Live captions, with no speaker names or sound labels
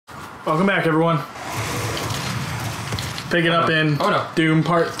Welcome back, everyone. Picking up in Doom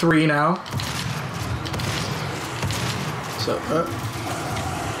Part 3 now. So,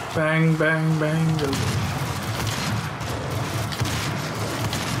 bang, bang, bang.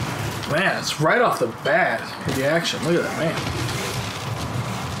 Man, it's right off the bat, the action. Look at that, man.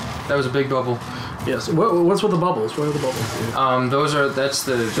 That was a big bubble. Yes. What's with the bubbles? What are the bubbles, dude? Those are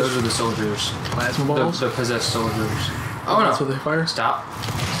the soldiers. Plasma bubbles? The possessed soldiers. Oh, no. That's what they fire? Stop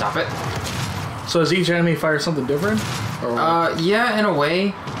it. So does each enemy fire something different? Or yeah, in a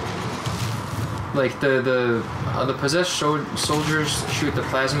way. Like the possessed soldiers shoot the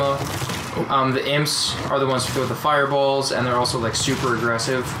plasma. The imps are the ones who throw the fireballs, and they're also like super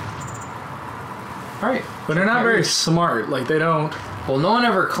aggressive. All right, but they're not very smart. Like they don't. Well, no one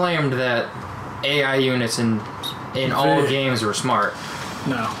ever claimed that AI units in all games were smart.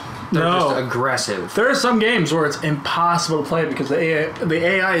 No. They're just aggressive. There are some games where it's impossible to play because the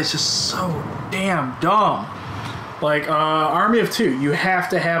AI is just so damn dumb. Like Army of Two, you have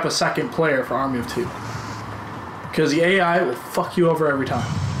to have a second player for Army of Two because the AI will fuck you over every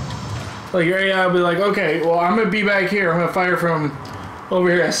time. Like your AI will be like, okay, well I'm gonna be back here. I'm gonna fire from over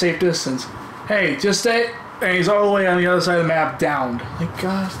here at safe distance. Hey, just stay. And he's all the way on the other side of the map, downed. Like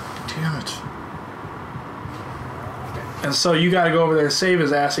God damn it. And so you gotta go over there and save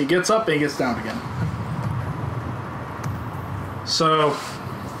his ass. He gets up and he gets down again. So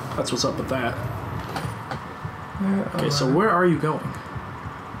that's what's up with that. Okay, so where are you going?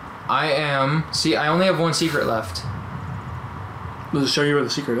 I am. See, I only have one secret left. Does it show you where the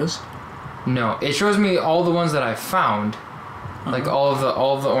secret is? No, it shows me all the ones that I found, like all of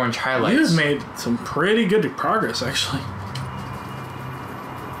the orange highlights. You've made some pretty good progress, actually.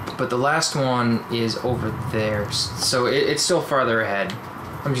 But the last one is over there, so it's still farther ahead.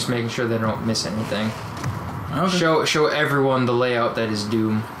 I'm just making sure they don't miss anything. Okay. Show everyone the layout that is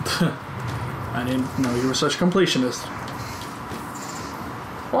Doom. I didn't know you were such a completionist.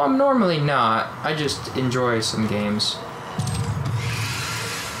 Well, I'm normally not. I just enjoy some games.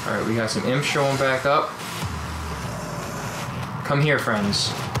 Alright, we got some imps showing back up. Come here,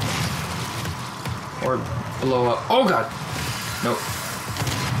 friends. Or blow up. Oh, God! Nope.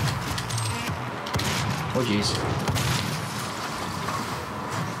 Oh, jeez.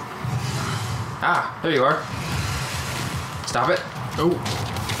 Ah, there you are. Stop it. Oh.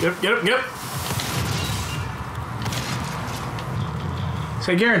 Yep.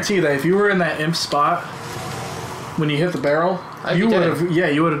 So I guarantee that if you were in that imp spot when you hit the barrel, you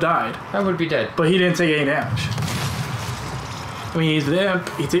would have died. I would be dead. But he didn't take any damage. I mean, he's the imp.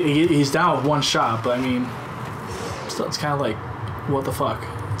 He's down with one shot, but I mean, still, it's kind of like, what the fuck?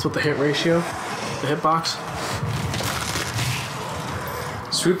 It's with the hit ratio, the hitbox.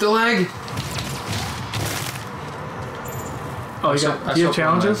 Sweep the leg. Oh, you have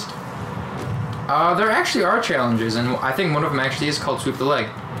challenges? There actually are challenges, and I think one of them actually is called Sweep the Leg.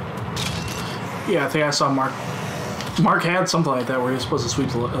 Yeah, I think I saw Mark. Mark had something like that where he was supposed to sweep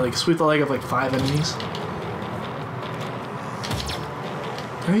the leg of like 5 enemies.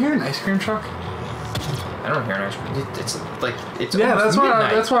 Do you hear an ice cream truck? I don't hear an ice cream. It's like it's that's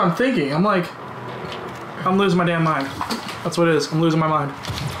what I'm thinking. I'm like, I'm losing my damn mind. That's what it is. I'm losing my mind.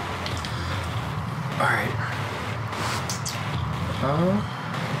 All right.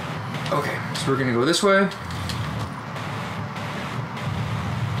 Okay, so we're gonna go this way.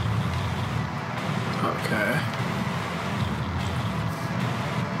 Okay.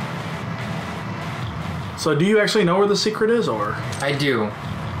 So do you actually know where the secret is, or? I do.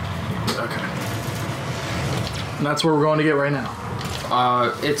 Okay. And that's where we're going to get right now.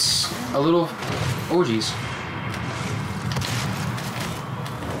 It's a little... Oh, geez.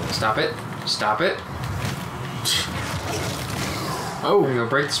 Stop it. Stop it. Oh, there you go.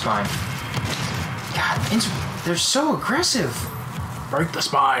 Break the spine. God, they're so aggressive. Break the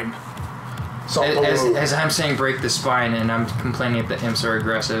spine. As I'm saying break the spine, and I'm complaining that the imps are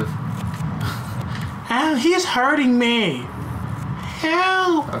aggressive. Oh, he's hurting me.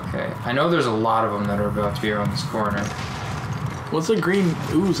 Help. Okay, I know there's a lot of them that are about to be around this corner. What's the green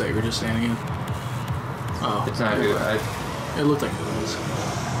ooze that you were just standing in? Oh. It's not ooze. It looked like ooze.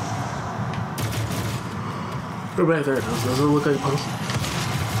 Go back there. Does it look like a puddle?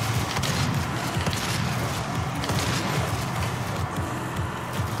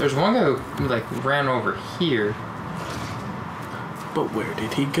 There's one guy who like ran over here. But where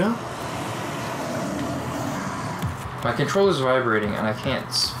did he go? My controller's vibrating and I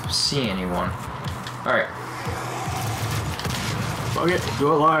can't see anyone. Alright. Fuck it.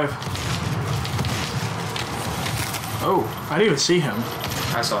 Do it live. Oh, I didn't even see him.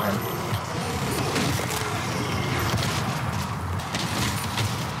 I saw him.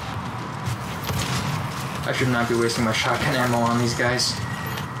 I should not be wasting my shotgun ammo on these guys.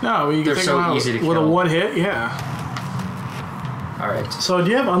 No, you can They're so easy to kill. With a one hit, yeah. Alright. So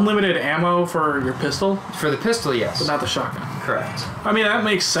do you have unlimited ammo for your pistol? For the pistol, yes. But not the shotgun. Correct. I mean, that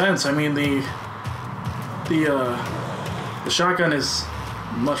makes sense. I mean, the shotgun is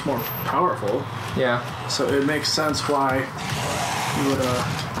much more powerful. Yeah. So it makes sense why you would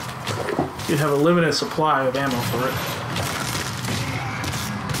you'd have a limited supply of ammo for it.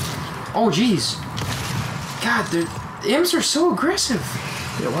 Oh, jeez. God, the imps are so aggressive.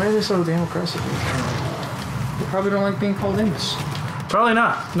 Yeah, why are they so damn aggressive? They probably don't like being called imps. Probably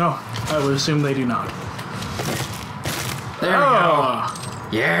not. No, I would assume they do not. There we go.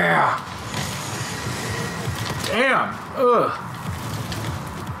 Yeah. Damn. Ugh.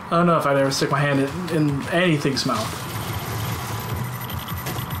 I don't know if I'd ever stick my hand in anything's mouth.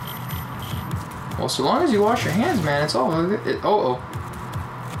 Well, so long as you wash your hands, man, it's all.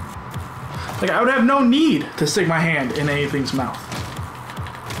 Like, I would have no need to stick my hand in anything's mouth.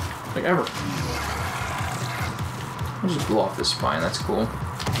 Like, ever. I'll just blow off this spine. That's cool.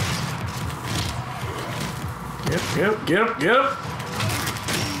 Get up.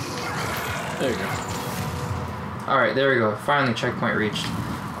 There you go. Alright, there we go. Finally, checkpoint reached.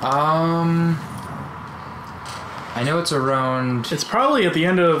 I know it's around... It's probably at the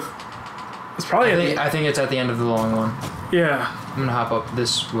end of... It's probably I think it's at the end of the long one. Yeah. I'm gonna hop up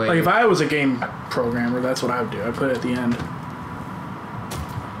this way. Like, if I was a game programmer, that's what I would do. I'd put it at the end.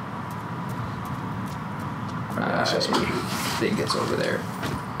 I think it's over there.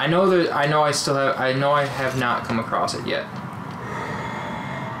 I know I have not come across it yet.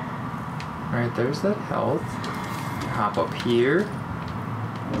 Alright, there's that health. Hop up here.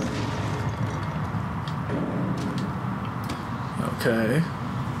 Okay.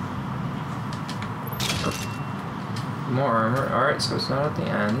 More armor. Alright, so it's not at the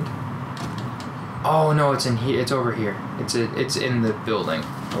end. Oh no, it's in here. It's over here. It's in the building.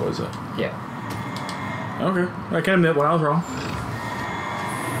 Oh, is it? Yeah. Okay. I can admit when I was wrong.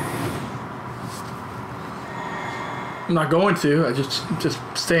 I'm not going to. I just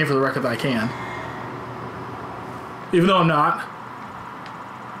staying for the record that I can. Even though I'm not.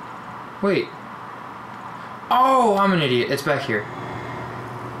 Wait. Oh, I'm an idiot. It's back here.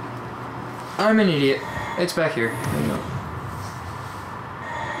 I'm an idiot. It's back here. There you go.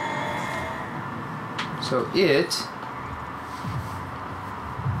 So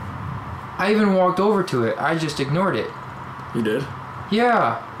I even walked over to it. I just ignored it. You did?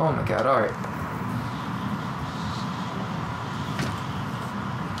 Yeah. Oh my god. Alright.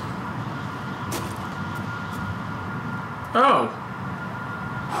 Oh.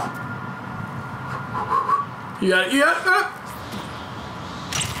 You got it.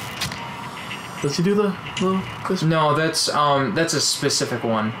 Does he do this? No, that's a specific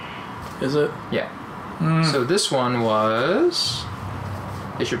one. Is it? Yeah. So this one was...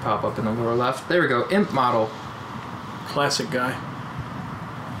 It should pop up in the lower left. There we go. Imp model. Classic guy.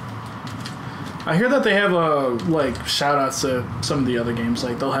 I hear that they have like shoutouts to some of the other games.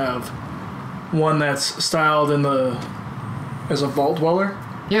 Like they'll have one that's styled as a vault dweller.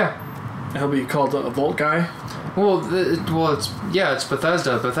 Yeah. He'll be called a vault guy. Well, it's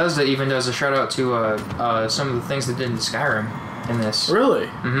Bethesda. Bethesda even does a shout out to some of the things they did in Skyrim in this. Really?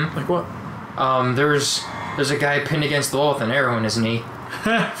 Mm-hmm. Like what? There's a guy pinned against the wall with an arrow in his knee.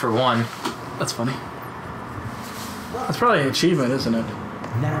 For one. That's funny. That's probably an achievement, isn't it?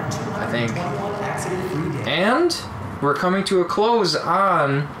 I think. And we're coming to a close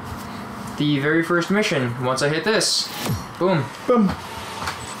on the very first mission. Once I hit this, boom. Boom.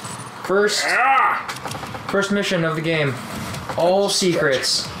 First mission of the game. All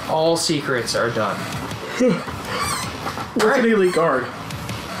secrets are done. What's an elite guard?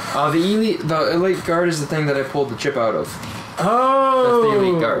 The elite guard is the thing that I pulled the chip out of. Oh. That's the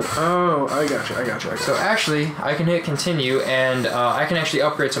elite guard. Oh, I gotcha. So actually, I can hit continue, and I can actually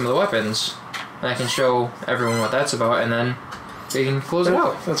upgrade some of the weapons, and I can show everyone what that's about, and then we can close it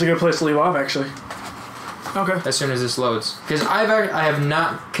out. That's a good place to leave off, actually. Okay. As soon as this loads, because I have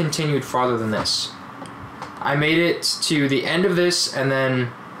not continued farther than this. I made it to the end of this, and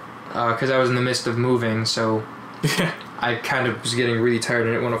then because I was in the midst of moving, so Yeah. I kind of was getting really tired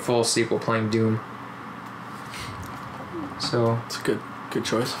and didn't want to fall asleep while playing Doom. So It's a good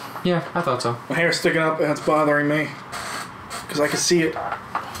choice. yeah, I thought so. My hair's sticking up and it's bothering me because I can see it.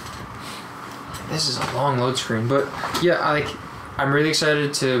 This is a long load screen, but yeah, I'm really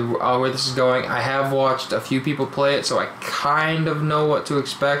excited to where this is going. I have watched a few people play it, so I kind of know what to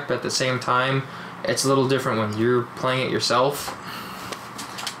expect, but at the same time, it's a little different when you're playing it yourself.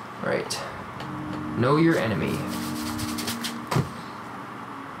 Right. Know your enemy.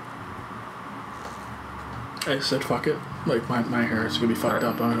 I said fuck it. Like, my hair is going to be fucked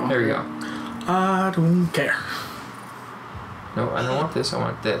up. There we go. I don't care. No, I don't want this. I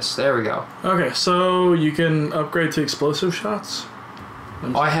want this. There we go. Okay, so you can upgrade to explosive shots?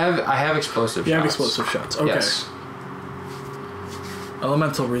 Oh, I have explosive shots. You have explosive shots. Okay. Yes.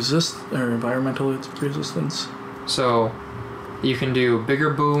 Elemental resist or environmental resistance. So you can do bigger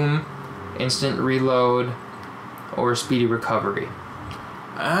boom, instant reload, or speedy recovery.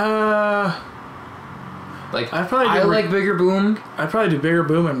 Like I like bigger boom. I'd probably do bigger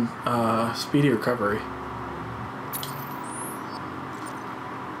boom and speedy recovery.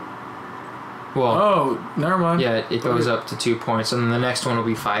 Well, oh, never mind. Yeah, it goes up to 2 points, and then the next one will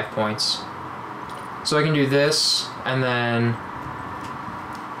be 5 points. So I can do this, and then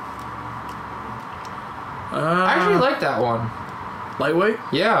I actually like that one. Lightweight?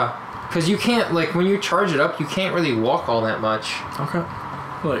 Yeah, because you can't, like, when you charge it up, you can't really walk all that much. Okay.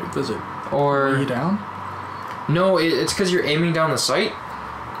 Like, does it or weigh you down? No, it's because you're aiming down the sight,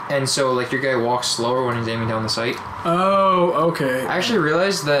 and so, like, your guy walks slower when he's aiming down the sight. Oh, okay. I actually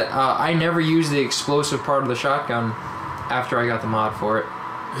realized that I never used the explosive part of the shotgun after I got the mod for it.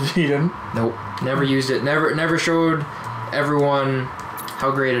 You didn't? Nope. Never used it. Never showed everyone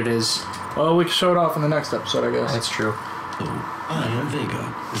how great it is. Well, we can show it off in the next episode, I guess. That's true. I am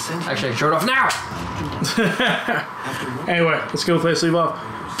Vega. Actually, I can show it off now! Anyway, let's go with place leave off.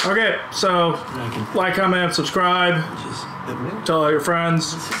 Okay, so like, comment, subscribe, tell all your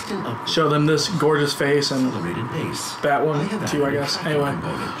friends, show them this gorgeous face and that one too, I guess. Anyway,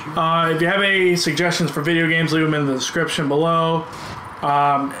 if you have any suggestions for video games, leave them in the description below.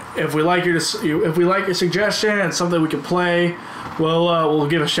 If we like your suggestion and something we can play, we'll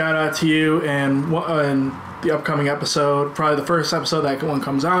give a shout out to you in the upcoming episode, probably the first episode that one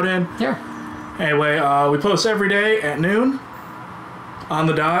comes out in. Yeah. Anyway, we post every day at noon. On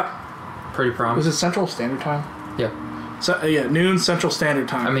the dot. Pretty prompt. Was it Central Standard Time? Yeah. So, yeah, noon Central Standard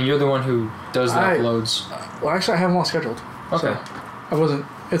Time. I mean, you're the one who does the uploads. Well, actually, I have them all scheduled. Okay. So I wasn't.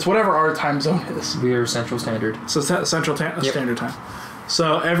 It's whatever our time zone is. We are Central Standard. So Central Standard Time.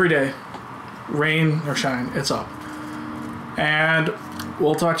 So every day, rain or shine, it's up. And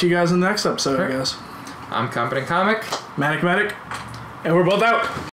we'll talk to you guys in the next episode, I guess. I'm Competent Comic. Manic, and we're both out.